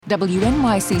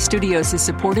WNYC Studios is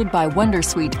supported by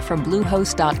Wondersuite from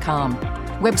Bluehost.com.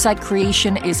 Website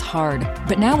creation is hard,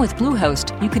 but now with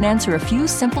Bluehost, you can answer a few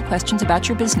simple questions about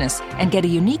your business and get a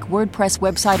unique WordPress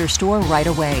website or store right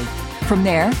away. From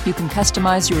there, you can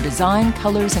customize your design,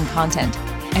 colors, and content.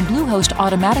 And Bluehost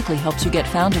automatically helps you get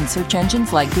found in search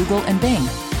engines like Google and Bing.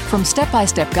 From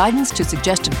step-by-step guidance to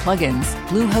suggested plugins,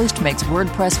 Bluehost makes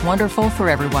WordPress wonderful for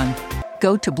everyone.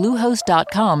 Go to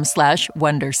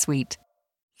bluehost.com/wondersuite.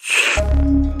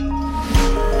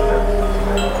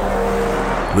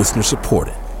 Listener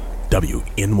supported.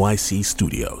 WNYC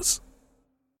Studios.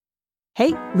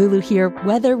 Hey, Lulu here.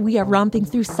 Whether we are romping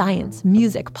through science,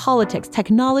 music, politics,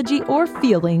 technology, or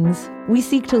feelings, we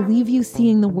seek to leave you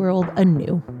seeing the world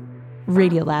anew.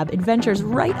 Radiolab adventures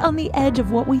right on the edge of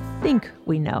what we think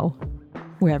we know.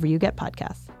 Wherever you get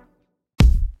podcasts.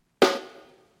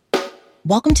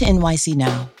 Welcome to NYC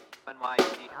Now,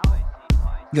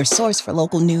 your source for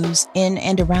local news in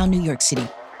and around New York City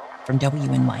from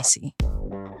WNYC.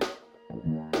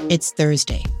 It's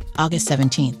Thursday, August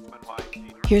 17th.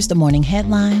 Here's the morning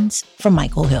headlines from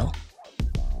Michael Hill.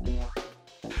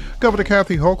 Governor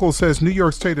Kathy Hochul says New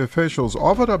York State officials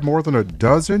offered up more than a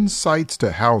dozen sites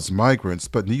to house migrants,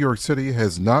 but New York City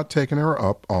has not taken her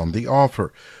up on the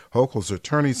offer. Hochul's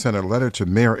attorney sent a letter to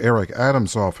Mayor Eric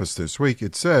Adams' office this week.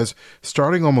 It says,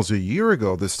 starting almost a year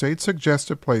ago, the state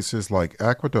suggested places like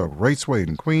Aqueduct Raceway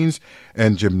in Queens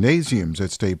and gymnasiums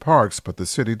at state parks, but the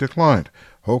city declined.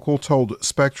 Hochul told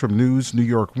Spectrum News New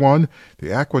York 1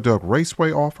 the Aqueduct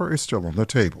Raceway offer is still on the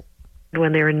table.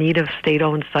 When they're in need of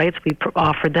state-owned sites, we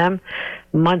offered them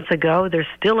months ago. They're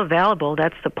still available.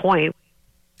 That's the point.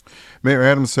 Mayor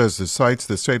Adams says the sites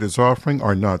the state is offering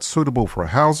are not suitable for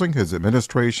housing. His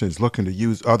administration is looking to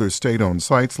use other state-owned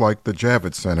sites like the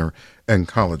Javits Center and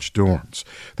college dorms.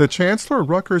 The chancellor of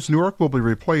Rutgers-Newark will be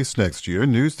replaced next year.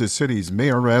 News the city's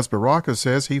Mayor Ras Baraka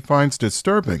says he finds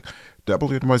disturbing.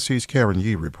 WNYC's Karen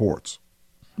Yee reports.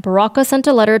 Baraka sent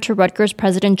a letter to Rutgers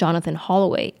President Jonathan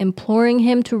Holloway, imploring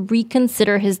him to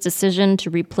reconsider his decision to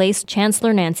replace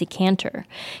Chancellor Nancy Cantor.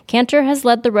 Cantor has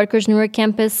led the Rutgers-Newark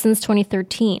campus since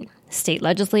 2013. State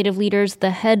legislative leaders,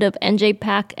 the head of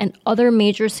NJPAC, and other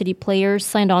major city players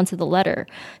signed on to the letter,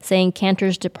 saying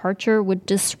Cantor's departure would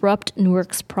disrupt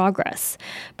Newark's progress.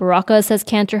 Baraka says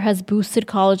Cantor has boosted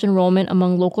college enrollment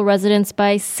among local residents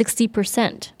by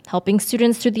 60%, helping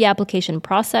students through the application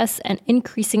process and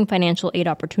increasing financial aid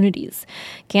opportunities.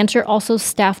 Cantor also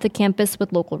staffed the campus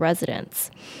with local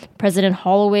residents. President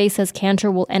Holloway says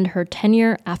Cantor will end her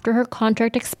tenure after her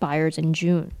contract expires in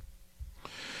June.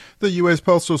 The U.S.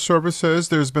 Postal Service says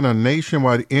there's been a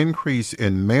nationwide increase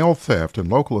in mail theft, and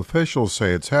local officials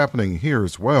say it's happening here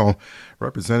as well.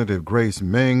 Representative Grace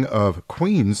Meng of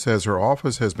Queens says her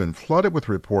office has been flooded with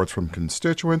reports from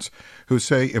constituents who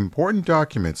say important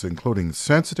documents, including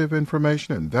sensitive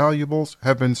information and valuables,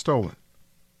 have been stolen.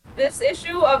 This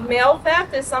issue of mail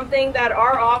theft is something that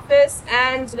our office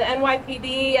and the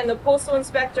NYPD and the Postal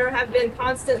Inspector have been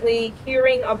constantly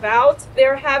hearing about.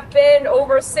 There have been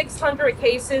over 600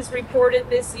 cases reported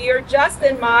this year just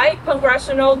in my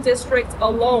congressional district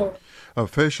alone.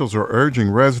 Officials are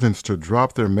urging residents to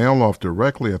drop their mail off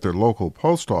directly at their local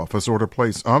post office or to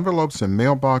place envelopes in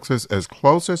mailboxes as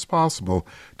close as possible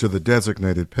to the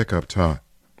designated pickup time.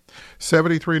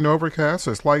 73 and overcast,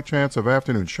 a slight chance of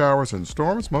afternoon showers and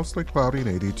storms, mostly cloudy and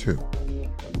 82.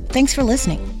 Thanks for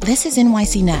listening. This is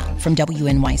NYC Now from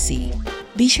WNYC.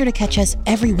 Be sure to catch us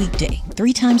every weekday,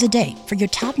 3 times a day, for your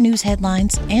top news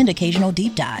headlines and occasional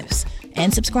deep dives.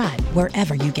 And subscribe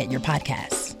wherever you get your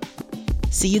podcasts.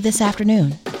 See you this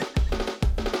afternoon